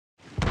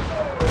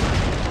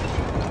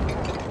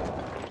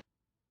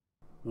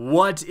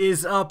What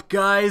is up,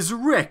 guys?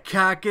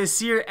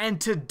 Aksis here, and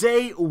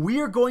today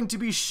we are going to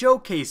be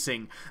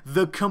showcasing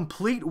the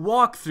complete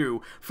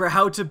walkthrough for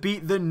how to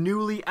beat the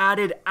newly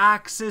added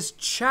Aksis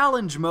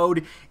challenge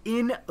mode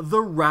in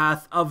the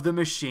Wrath of the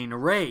Machine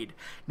raid.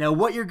 Now,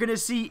 what you're going to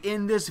see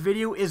in this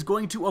video is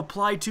going to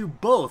apply to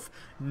both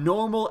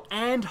normal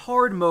and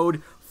hard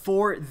mode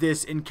for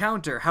this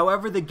encounter.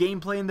 However, the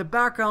gameplay in the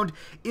background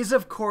is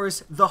of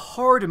course the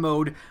hard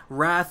mode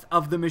Wrath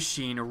of the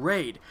Machine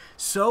raid.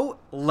 So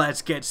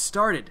let's get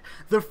started.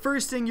 The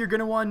first thing you're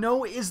going to want to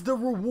know is the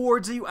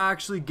rewards that you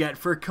actually get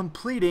for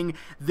completing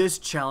this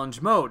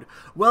challenge mode.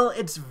 Well,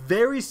 it's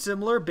very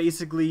similar,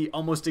 basically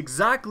almost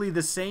exactly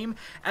the same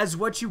as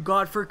what you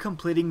got for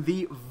completing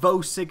the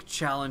Vosic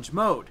challenge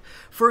mode.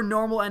 For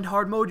normal and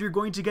hard mode, you're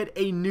going to get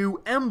a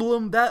new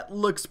emblem that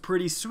looks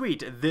pretty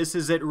sweet. This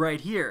is it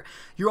right here.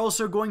 You're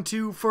also going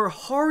to, for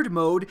hard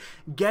mode,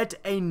 get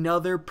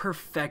another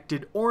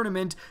perfected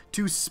ornament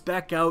to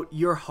spec out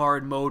your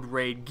hard mode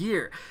raid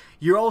gear.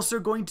 You're also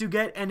going to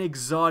get an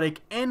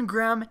Exotic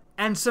Engram,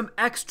 and some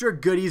extra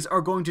goodies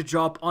are going to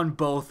drop on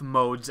both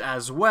modes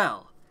as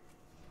well.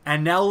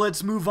 And now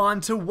let's move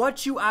on to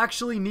what you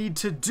actually need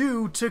to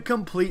do to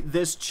complete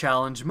this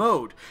challenge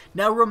mode.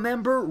 Now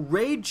remember,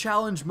 raid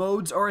challenge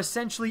modes are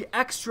essentially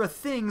extra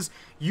things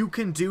you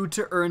can do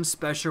to earn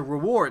special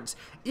rewards.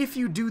 If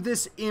you do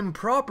this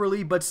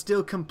improperly but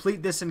still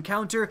complete this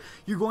encounter,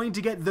 you're going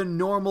to get the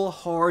normal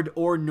hard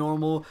or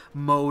normal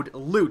mode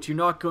loot. You're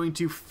not going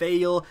to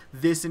fail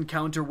this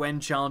encounter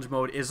when challenge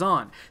mode is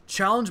on.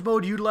 Challenge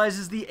mode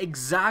utilizes the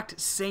exact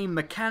same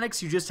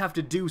mechanics, you just have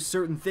to do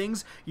certain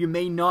things you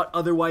may not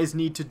otherwise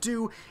need to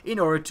do in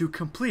order to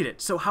complete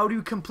it. So how do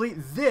you complete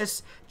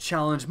this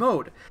challenge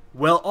mode?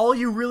 Well, all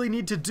you really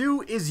need to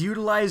do is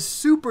utilize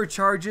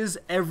supercharges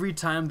every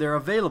time they're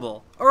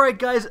available. Alright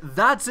guys,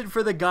 that's it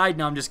for the guide.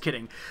 No, I'm just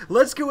kidding.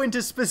 Let's go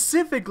into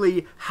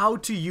specifically how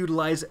to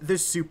utilize the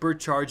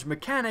supercharge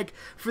mechanic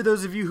for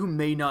those of you who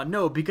may not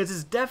know, because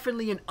it's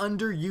definitely an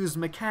underused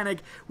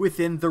mechanic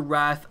within the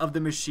Wrath of the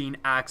Machine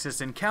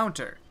Aksis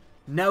encounter.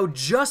 Now,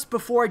 just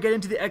before I get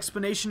into the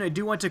explanation, I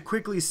do want to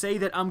quickly say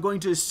that I'm going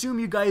to assume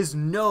you guys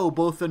know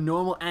both the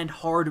normal and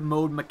hard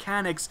mode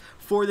mechanics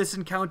for this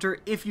encounter.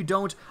 If you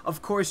don't,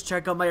 of course,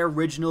 check out my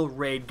original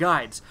raid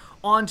guides.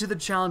 On to the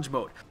challenge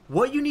mode.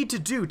 What you need to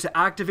do to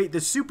activate the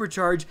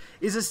supercharge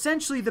is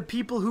essentially the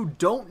people who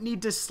don't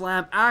need to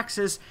slam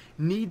Aksis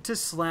need to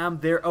slam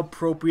their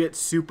appropriate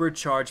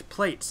supercharge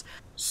plates.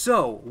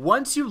 So,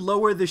 once you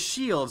lower the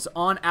shields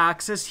on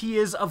Aksis, he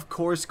is of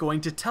course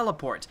going to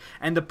teleport,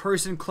 and the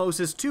person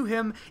closest to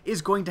him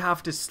is going to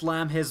have to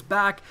slam his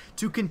back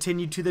to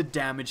continue to the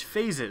damage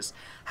phases.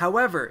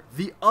 However,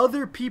 the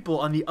other people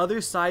on the other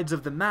sides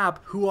of the map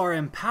who are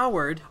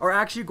empowered are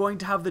actually going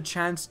to have the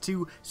chance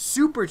to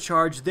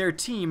supercharge their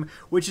team,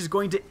 which is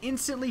going to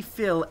instantly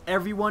fill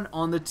everyone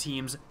on the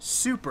team's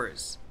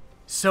supers.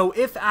 So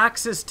if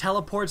Aksis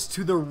teleports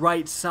to the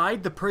right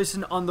side, the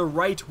person on the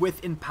right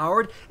with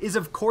empowered is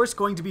of course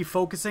going to be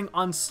focusing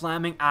on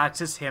slamming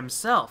Aksis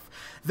himself.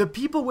 The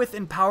people with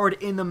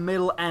empowered in the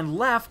middle and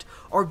left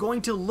are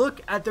going to look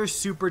at their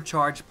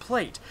supercharged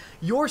plate.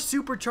 Your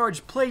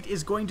supercharged plate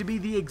is going to be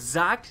the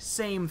exact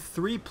same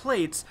 3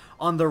 plates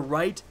on the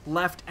right,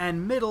 left,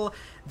 and middle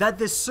that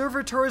the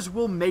servitors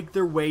will make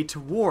their way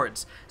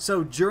towards.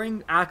 So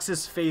during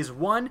Aksis phase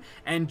 1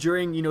 and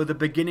during, the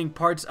beginning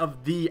parts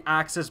of the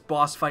Aksis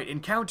boss fight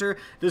encounter,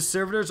 the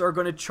servitors are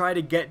going to try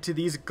to get to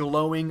these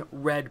glowing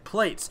red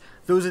plates.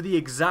 Those are the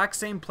exact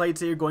same plates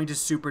that you're going to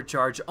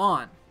supercharge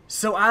on.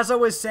 So as I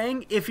was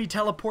saying, if he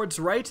teleports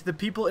right, the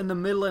people in the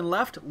middle and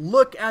left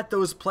look at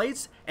those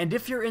plates, and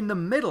if you're in the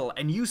middle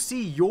and you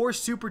see your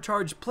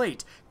supercharged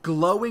plate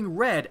glowing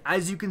red,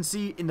 as you can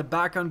see in the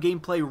background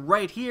gameplay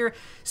right here,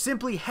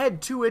 simply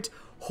head to it,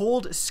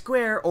 hold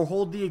square or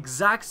hold the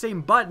exact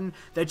same button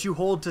that you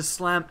hold to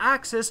slam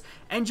Aksis,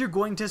 and you're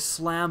going to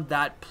slam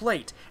that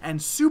plate and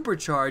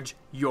supercharge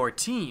your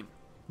team.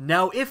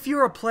 Now, if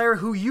you're a player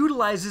who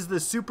utilizes the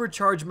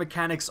supercharge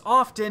mechanics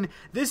often,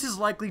 this is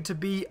likely to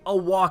be a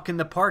walk in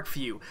the park for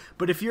you.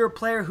 But if you're a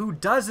player who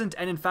doesn't,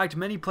 and in fact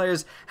many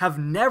players have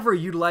never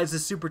utilized the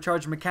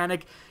supercharge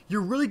mechanic,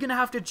 you're really going to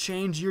have to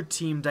change your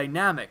team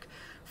dynamic.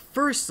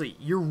 Firstly,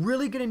 you're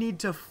really going to need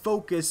to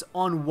focus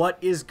on what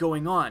is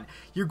going on.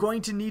 You're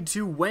going to need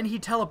to, when he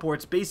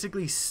teleports,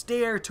 basically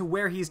stare to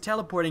where he's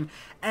teleporting,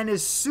 and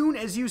as soon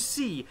as you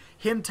see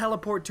him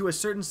teleport to a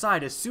certain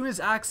side, as soon as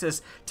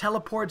Aksis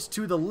teleports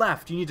to the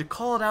left, you need to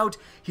call it out,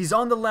 he's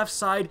on the left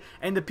side,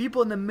 and the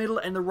people in the middle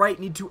and the right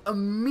need to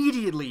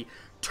immediately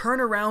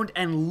turn around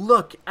and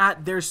look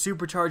at their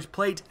supercharged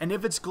plate, and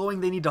if it's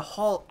glowing, they need to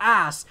haul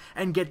ass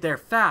and get there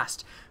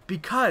fast,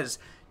 because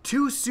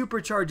to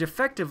supercharge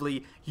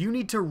effectively, you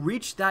need to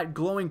reach that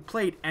glowing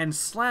plate and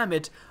slam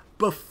it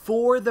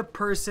before the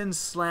person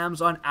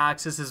slams on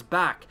Aksis's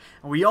back.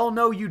 And we all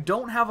know you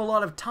don't have a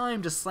lot of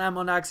time to slam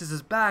on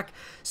Aksis's back,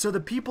 so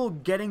the people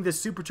getting the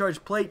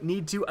supercharged plate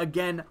need to,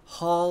 again,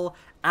 haul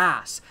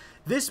ass.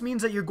 This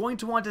means that you're going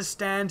to want to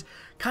stand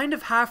kind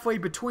of halfway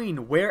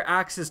between where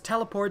Aksis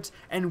teleports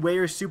and where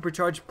your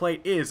supercharged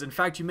plate is. In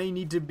fact, you may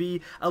need to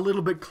be a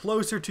little bit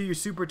closer to your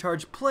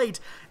supercharged plate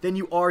than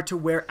you are to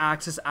where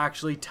Aksis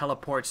actually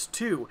teleports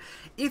to.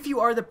 If you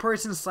are the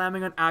person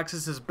slamming on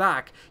Aksis's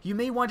back, you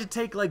may want to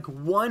take like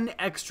 1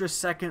 extra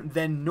second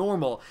than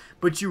normal,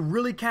 but you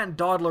really can't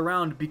dawdle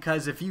around,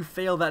 because if you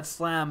fail that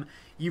slam,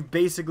 you've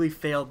basically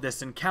failed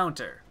this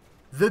encounter.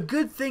 The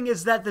good thing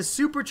is that the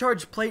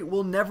supercharged plate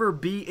will never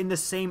be in the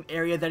same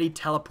area that he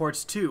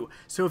teleports to.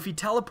 So if he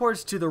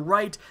teleports to the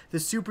right, the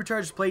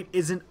supercharged plate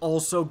isn't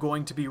also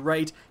going to be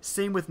right.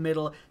 Same with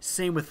middle,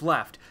 same with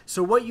left.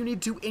 So what you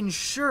need to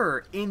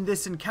ensure in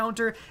this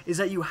encounter is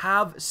that you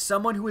have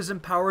someone who is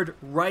empowered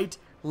right,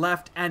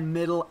 left, and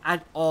middle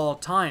at all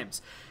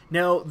times.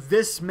 Now,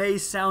 this may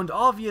sound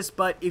obvious,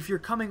 but if you're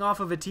coming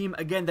off of a team,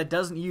 again, that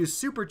doesn't use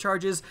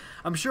supercharges,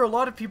 I'm sure a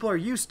lot of people are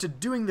used to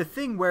doing the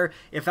thing where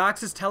if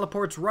Aksis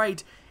teleports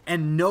right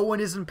and no one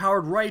is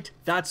empowered right,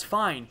 that's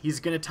fine. He's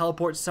going to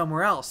teleport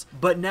somewhere else.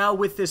 But now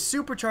with this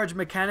supercharge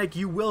mechanic,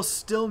 you will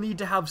still need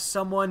to have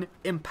someone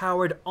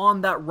empowered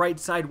on that right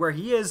side where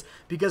he is,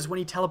 because when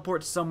he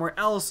teleports somewhere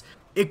else,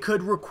 it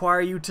could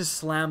require you to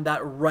slam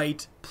that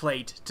right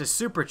plate to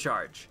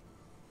supercharge.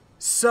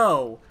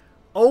 So,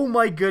 oh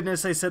my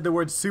goodness, I said the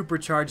word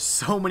supercharge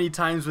so many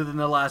times within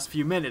the last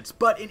few minutes.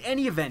 But in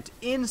any event,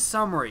 in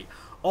summary,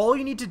 all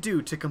you need to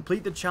do to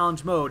complete the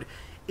challenge mode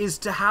is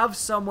to have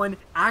someone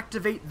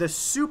activate the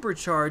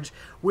supercharge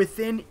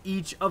within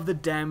each of the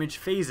damage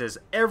phases.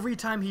 Every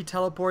time he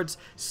teleports,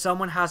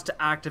 someone has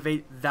to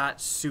activate that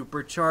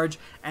supercharge,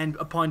 and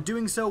upon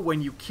doing so,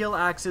 when you kill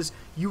Aksis,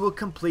 you will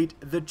complete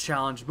the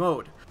challenge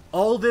mode.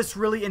 All this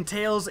really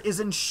entails is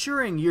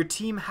ensuring your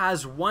team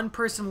has 1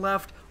 person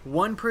left,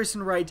 1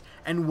 person right,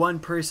 and 1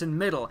 person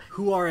middle,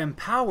 who are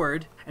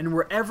empowered, and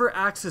wherever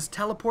Aksis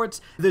teleports,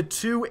 the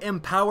 2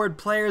 empowered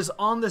players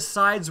on the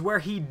sides where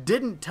he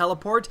didn't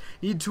teleport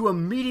need to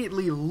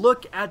immediately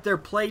look at their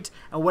plate,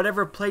 and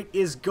whatever plate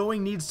is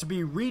going needs to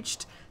be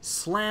reached,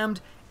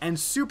 slammed,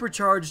 and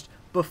supercharged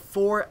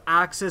before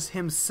Aksis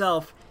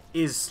himself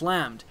is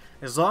slammed.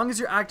 As long as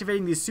you're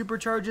activating these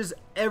supercharges,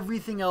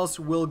 everything else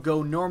will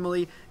go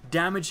normally,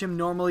 damage him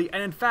normally,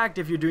 and in fact,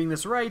 if you're doing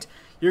this right,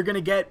 you're going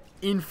to get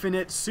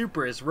infinite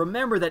supers.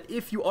 Remember that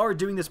if you are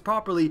doing this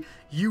properly,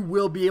 you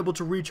will be able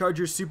to recharge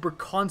your super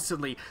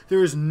constantly.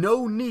 There is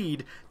no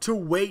need to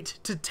wait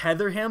to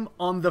tether him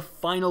on the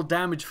final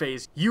damage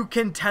phase. You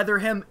can tether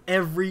him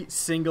every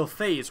single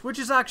phase, which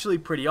is actually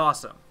pretty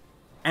awesome.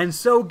 And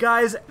so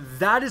guys,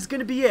 that is going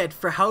to be it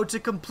for how to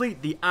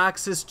complete the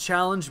Aksis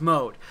challenge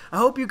mode. I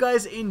hope you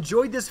guys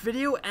enjoyed this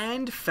video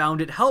and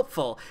found it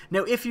helpful.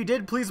 Now if you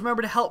did, please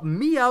remember to help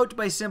me out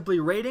by simply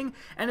rating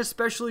and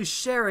especially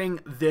sharing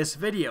this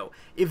video.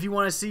 If you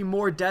want to see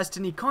more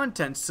Destiny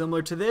content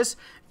similar to this,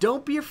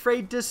 don't be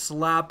afraid to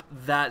slap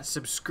that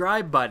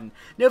subscribe button.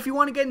 Now if you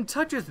want to get in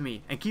touch with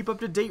me and keep up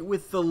to date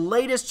with the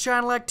latest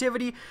channel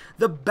activity,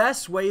 the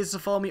best way is to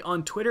follow me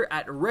on Twitter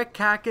at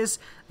Aksis.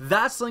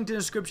 That's linked in the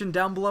description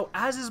down below,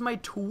 as is my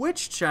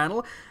Twitch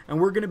channel,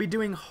 and we're going to be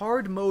doing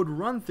hard mode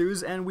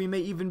run-throughs, and we may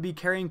even be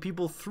carrying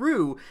people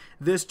through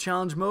this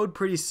challenge mode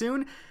pretty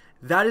soon.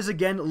 That is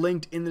again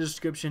linked in the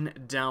description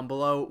down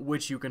below,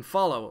 which you can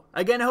follow.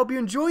 Again, I hope you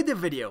enjoyed the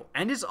video,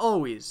 and as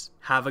always,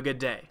 have a good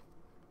day.